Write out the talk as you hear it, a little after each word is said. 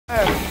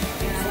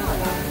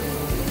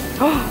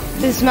Oh,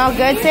 does it smell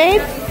good, Sadie?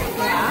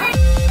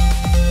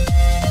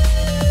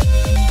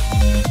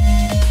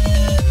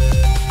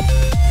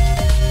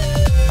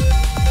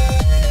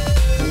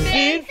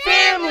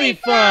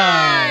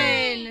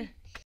 FinFamilyFun!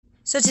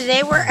 So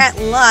today we're at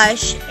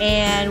Lush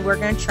and we're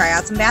gonna try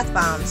out some bath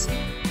bombs.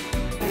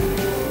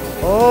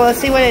 Oh, let's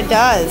see what it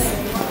does.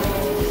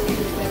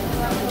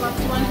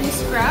 You want to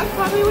scrub,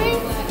 Poppy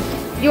Wing?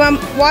 You want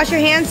to wash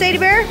your hands, Sadie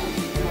Bear?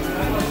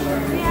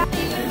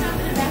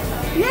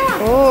 Yeah.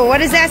 Oh, what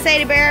is that,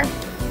 Sadie Bear?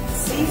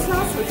 Sea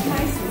salt, so it's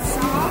nice and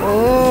soft.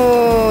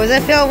 Oh, does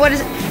it feel,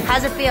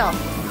 how's it feel?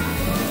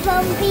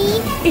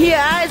 Bumpy.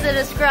 Yeah, is it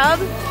a scrub?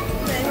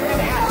 Then we're going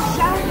to add a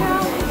shower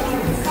gel.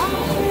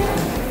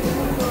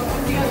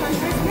 You guys want to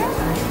try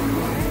together?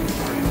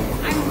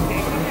 I'm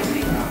okay.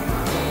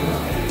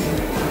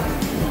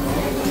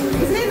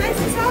 Isn't it nice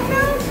and soft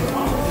now?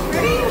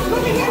 Ready?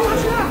 Put it in,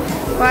 wash it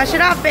off. Wash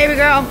it off, baby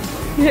girl.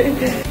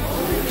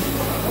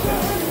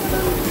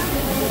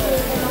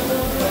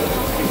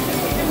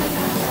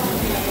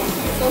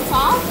 So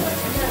soft?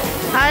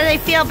 How do they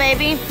feel,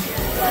 baby?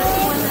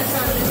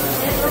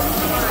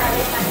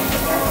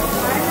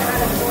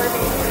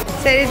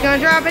 Sadie's gonna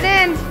drop it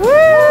in.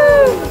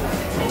 Woo!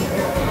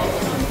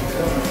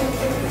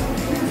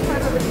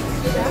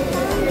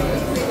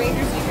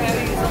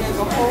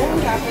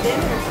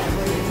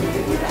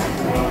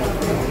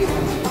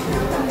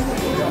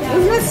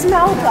 Doesn't it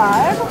smell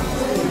good?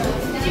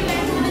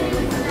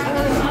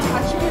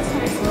 Touch it, it's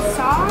nice and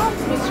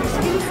soft. Makes your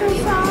skin feel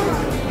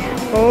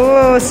soft.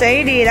 Oh,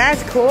 Sadie,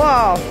 that's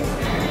cool.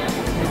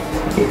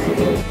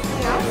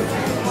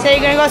 So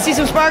you're gonna go see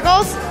some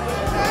sparkles?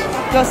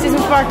 Go see some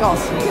sparkles.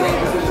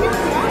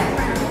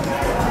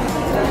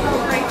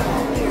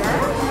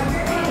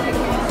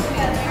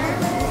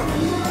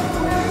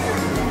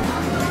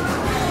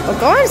 Well,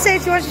 go on,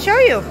 Sadie, she wants to show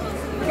you.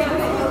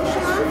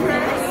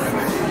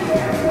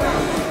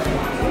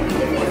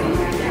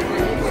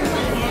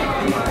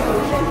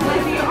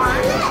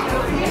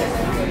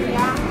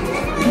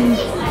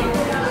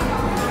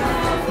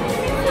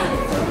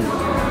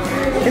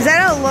 Is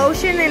that a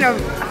lotion and a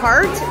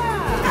heart?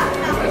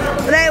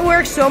 That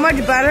works so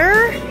much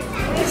better.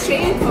 It's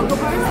shea and cocoa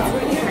butter.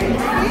 It's really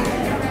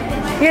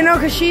hydrating. You know,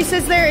 because she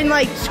sits there and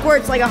like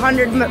squirts like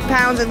 100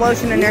 pounds of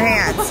lotion in her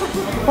hands.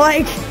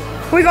 Like,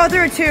 we go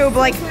through a tube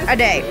like a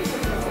day.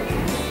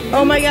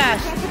 Oh my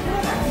gosh.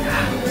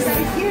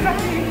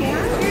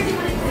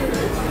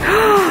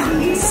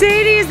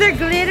 Sadie, is there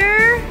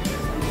glitter?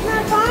 Isn't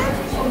that fun?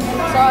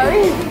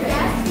 Sorry.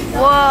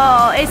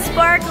 Whoa, it's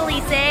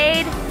sparkly,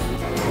 Sade.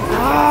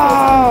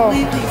 Oh.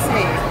 Completely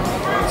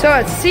safe. So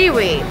it's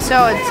seaweed.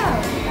 So it's,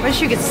 I wish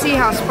you could see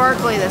how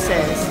sparkly this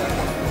is.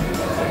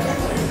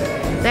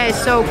 That is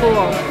so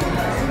cool.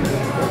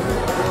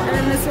 And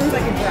then this one's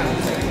like a brown.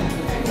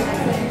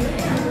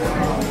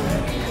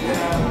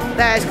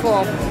 That is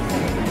cool.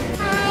 I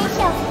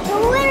shall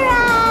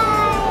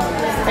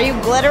glitterize. Are you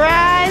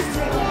glitterized?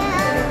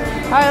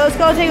 Yeah. All right, let's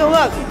go take a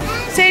look.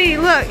 Sadie,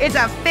 look, it's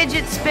a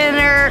fidget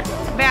spinner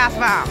bath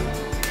bomb.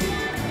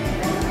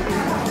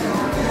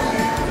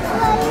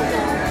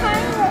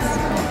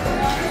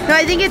 No,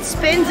 I think it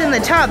spins in the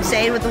tub,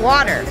 Sadie, with the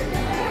water. Oh,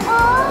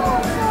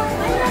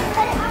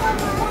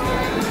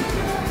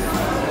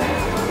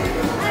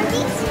 are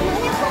these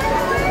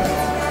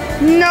unicorn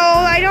ones? No,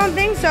 I don't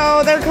think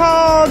so. They're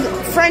called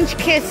French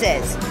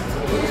kisses.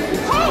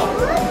 Hey,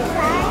 look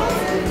guys.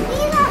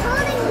 These are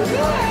holding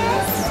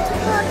this to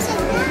go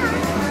upside down.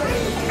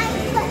 I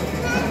put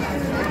that on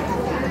top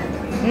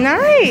of them.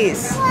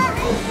 Nice. Ooh,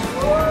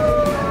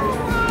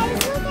 guys,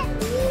 look at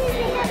these.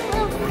 They have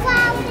little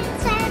flowers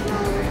inside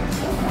them.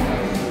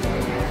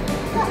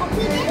 But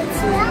we didn't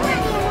smell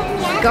any of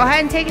them yet. Go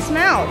ahead and take a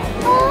smell.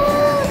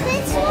 Oh,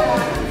 this one.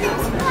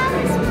 This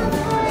flower smells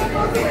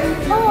good.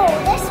 Oh,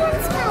 this one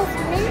smells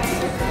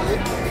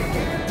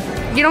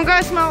minty. You don't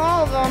gotta smell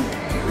all of them.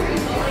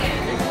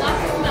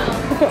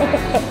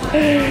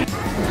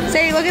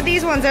 Sadie, look at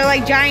these ones. They're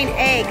like giant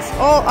eggs.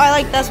 Oh, I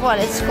like this one.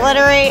 It's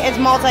glittery. It's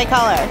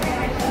multicolored.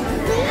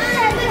 These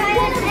are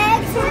giant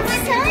eggs with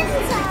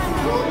suns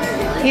on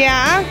them.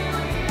 Yeah?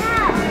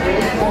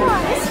 Yeah. Oh,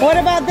 this What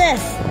about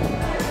this?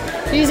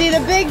 Do you see the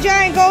big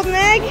giant golden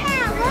egg?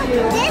 Yeah, look,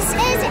 this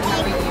is a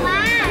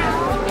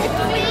cloud with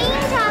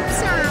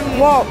raindrops on it.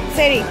 Whoa,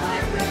 Sadie,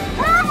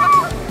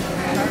 Oh!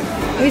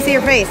 let me see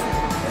your face.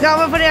 No, I'm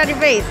gonna put it on your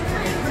face.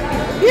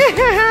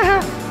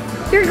 Yeah,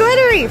 you're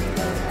glittery.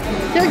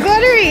 You're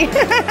glittery.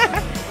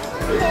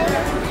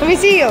 Let me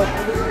see you.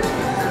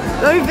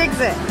 Let me fix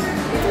it.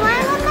 Do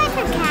I look like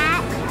a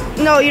cat?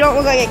 No, you don't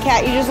look like a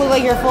cat. You just look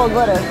like you're full of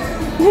glitter.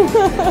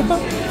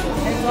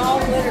 It's all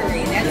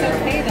glittery. That's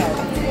okay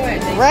though. It's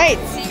good. They Right.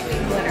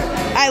 seaweed glitter.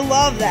 I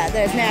love that.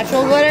 There's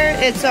natural glitter.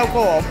 It's so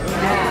cool.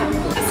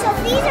 So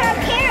these are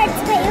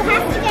carrots, but you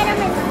have to get them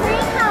in 3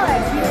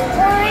 colors.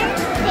 Orange,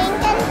 pink,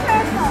 and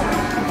purple.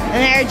 And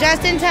they're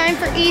just in time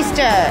for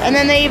Easter. And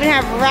then they even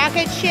have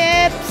rocket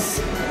ships.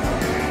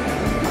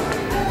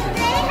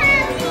 They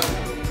have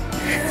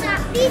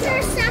these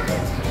are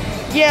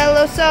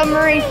Yellow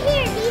submarine. Over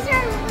here, these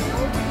are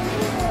little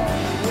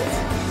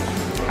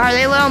moons. Are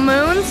they little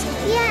moons?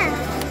 Yeah.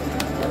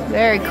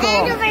 Very cool.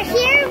 And over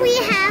here we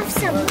have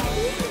some.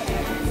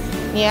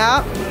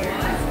 Yeah.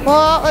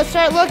 Well, let's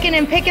start looking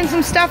and picking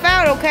some stuff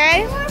out,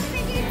 okay? More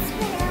fidget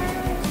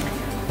spinners.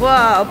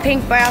 Whoa,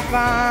 pink bath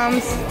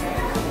bombs.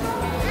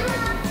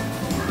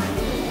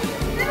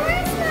 I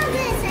want to smell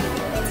this. I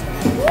think it's.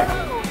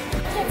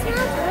 Whoa. It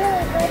smells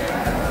really good.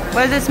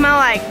 What does it smell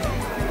like?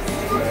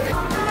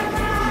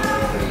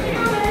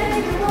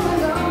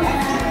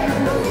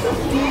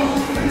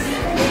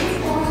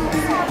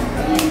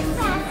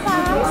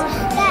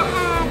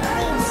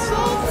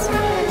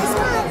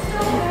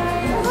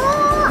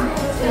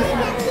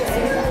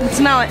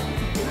 Smell it.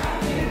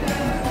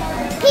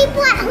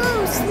 People at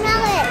home,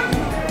 smell it.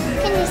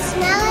 Can you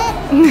smell it?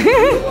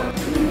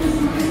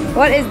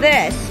 What is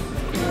this?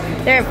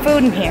 There's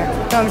food in here.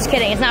 No, I'm just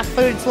kidding. It's not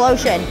food, it's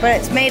lotion, but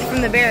it's made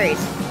from the berries.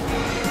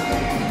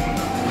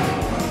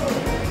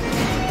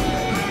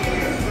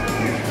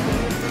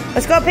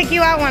 Let's go pick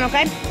you out one,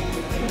 okay?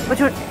 Which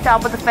one?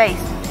 Stop with the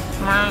face.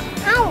 I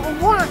don't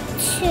want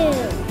to.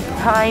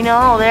 I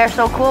know, they're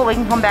so cool. We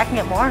can come back and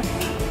get more.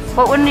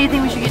 What one do you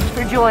think we should get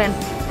for Julian?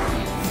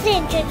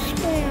 Fidget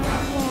spinner.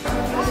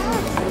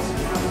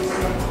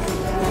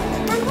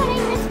 I'm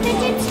putting this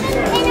fidget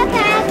spinner in a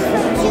bag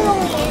for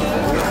Julian.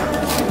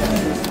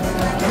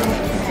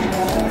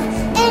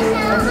 And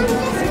now I'm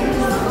just going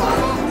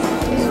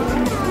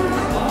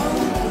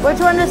to Which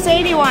one does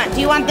Sadie want? Do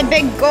you want the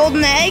big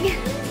golden egg? I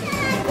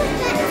put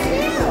that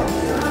too.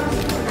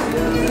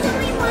 There's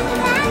only one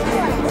bag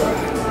left.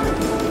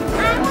 I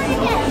want to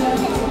get it.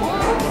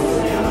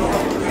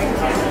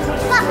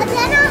 But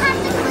then I'll have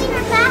to clean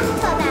her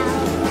bathtub out.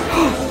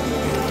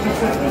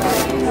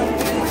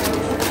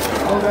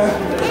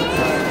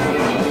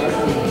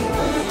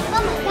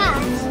 Oh my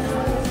gosh.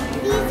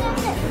 These are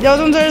Those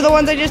ones are the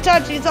ones I just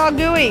touched. It's all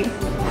gooey.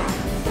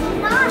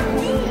 not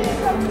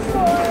these, of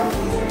course.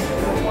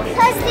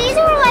 Because these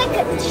are like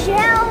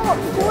gel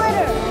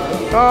glitter.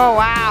 Oh,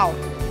 wow.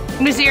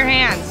 Let me see your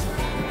hands.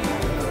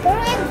 They're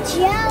like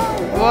gel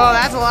glitter. Whoa,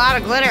 that's a lot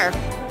of glitter.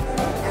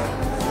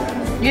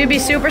 You'd be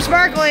super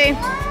sparkly.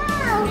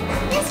 Wow.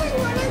 This is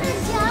one of the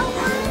gel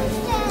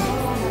ones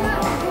that's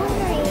not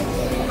glittery.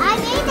 I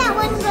made that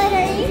one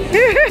glittery.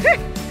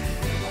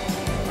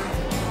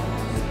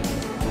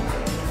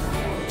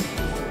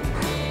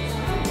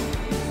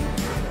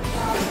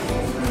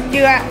 Do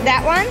you want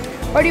that one?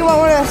 Or do you want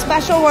one of the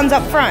special ones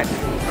up front?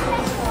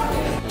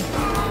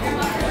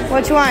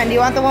 Which one? Do you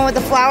want the one with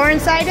the flower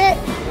inside it?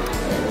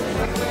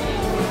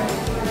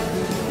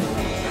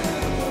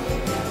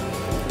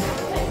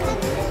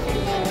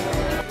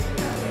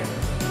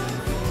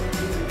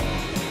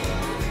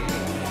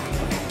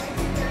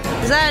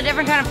 Is that a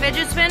different kind of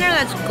fidget spinner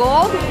that's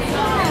gold? Well,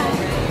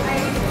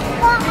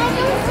 I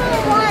don't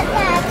really want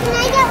that. Can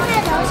I get one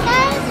of those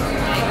guys?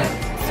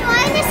 So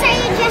I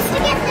decided just to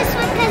get this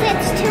one because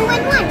it's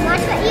 2-in-1.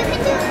 Watch what you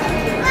can do.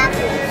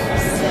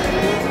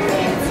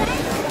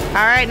 See?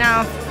 All right,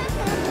 now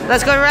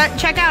let's go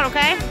check out,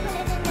 okay?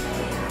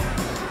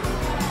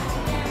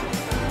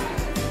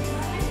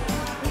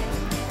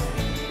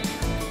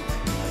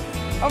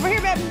 Over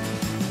here, babe.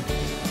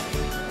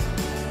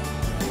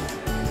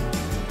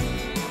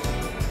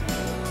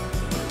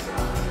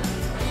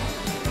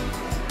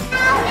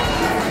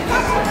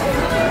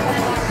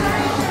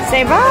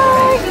 Say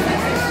bye.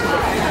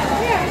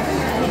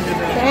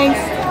 Thanks.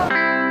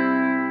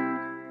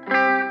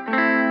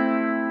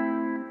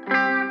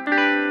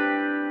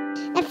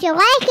 If you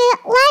like it,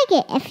 like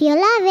it. If you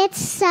love it,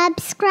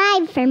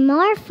 subscribe for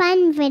more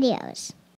fun videos.